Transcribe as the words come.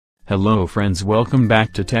Hello friends, welcome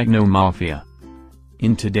back to Techno Mafia.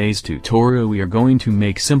 In today's tutorial we are going to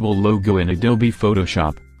make simple logo in Adobe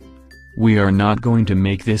Photoshop. We are not going to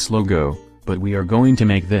make this logo, but we are going to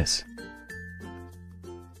make this.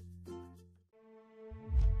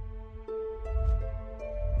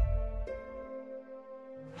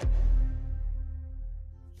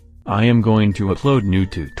 I am going to upload new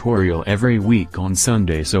tutorial every week on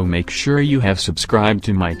Sunday, so make sure you have subscribed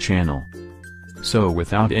to my channel. So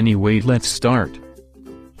without any wait, let's start.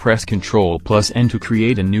 Press Ctrl+N to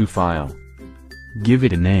create a new file. Give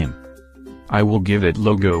it a name. I will give it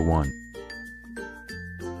Logo 1.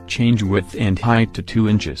 Change width and height to 2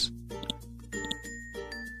 inches.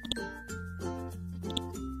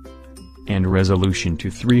 And resolution to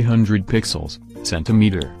 300 pixels,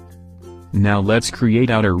 centimeter. Now let's create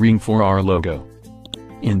outer ring for our logo.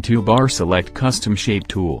 In toolbar select Custom Shape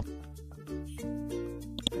tool.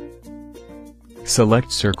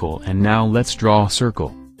 Select circle and now let's draw a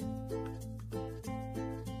circle.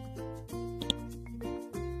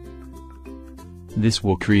 This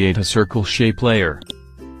will create a circle shape layer.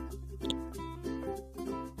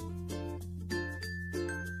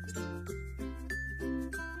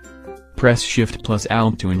 Press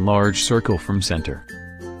Shift+Alt to enlarge circle from center.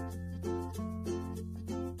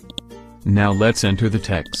 Now let's enter the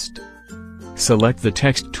text. Select the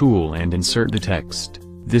text tool and insert the text.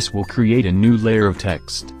 This will create a new layer of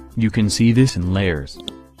text. You can see this in layers.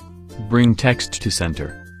 Bring text to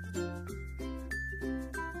center.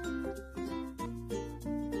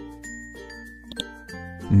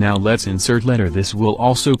 Now let's insert letter. This will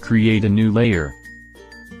also create a new layer.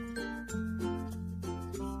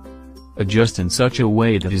 Adjust in such a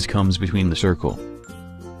way that it comes between the circle.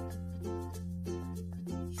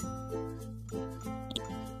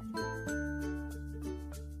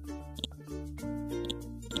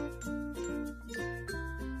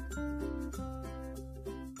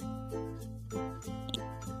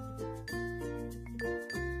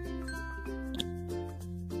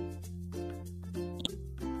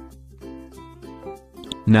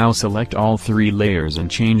 Now select all 3 layers and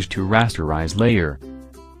change to rasterize layer.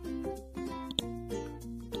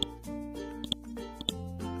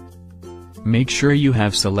 Make sure you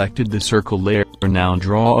have selected the circle layer. Now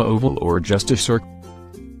draw a oval or just a circle.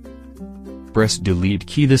 Press delete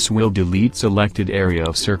key. This will delete selected area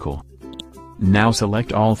of circle. Now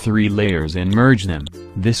select all 3 layers and merge them.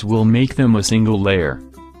 This will make them a single layer.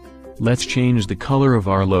 Let's change the color of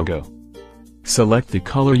our logo. Select the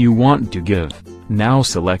color you want to give. Now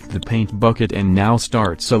select the paint bucket and now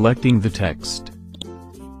start selecting the text.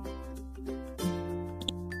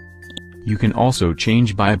 You can also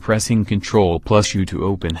change by pressing Ctrl+U to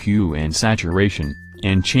open hue and saturation,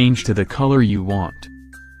 and change to the color you want.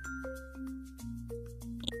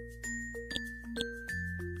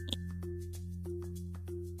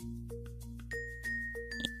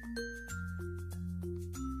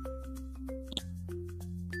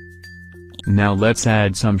 Now let's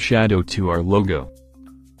add some shadow to our logo.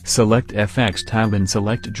 Select FX tab and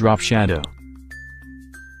select Drop Shadow.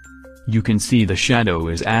 You can see the shadow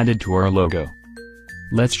is added to our logo.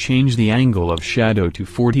 Let's change the angle of shadow to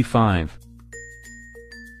 45.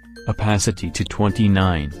 Opacity to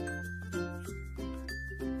 29.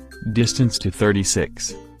 Distance to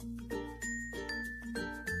 36.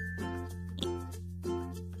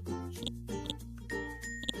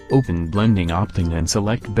 Open blending option and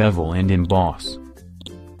select bevel and emboss.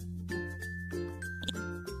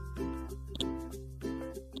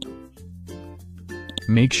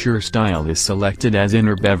 Make sure style is selected as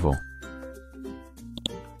inner bevel.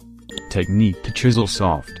 Technique to chisel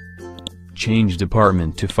soft. Change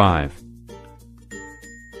department to 5.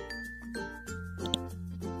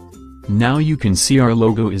 Now you can see our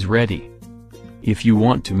logo is ready. If you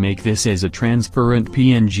want to make this as a transparent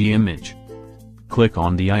PNG image, click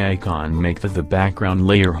on the eye icon, make the background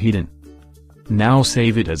layer hidden. Now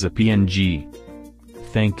save it as a PNG.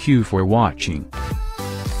 Thank you for watching.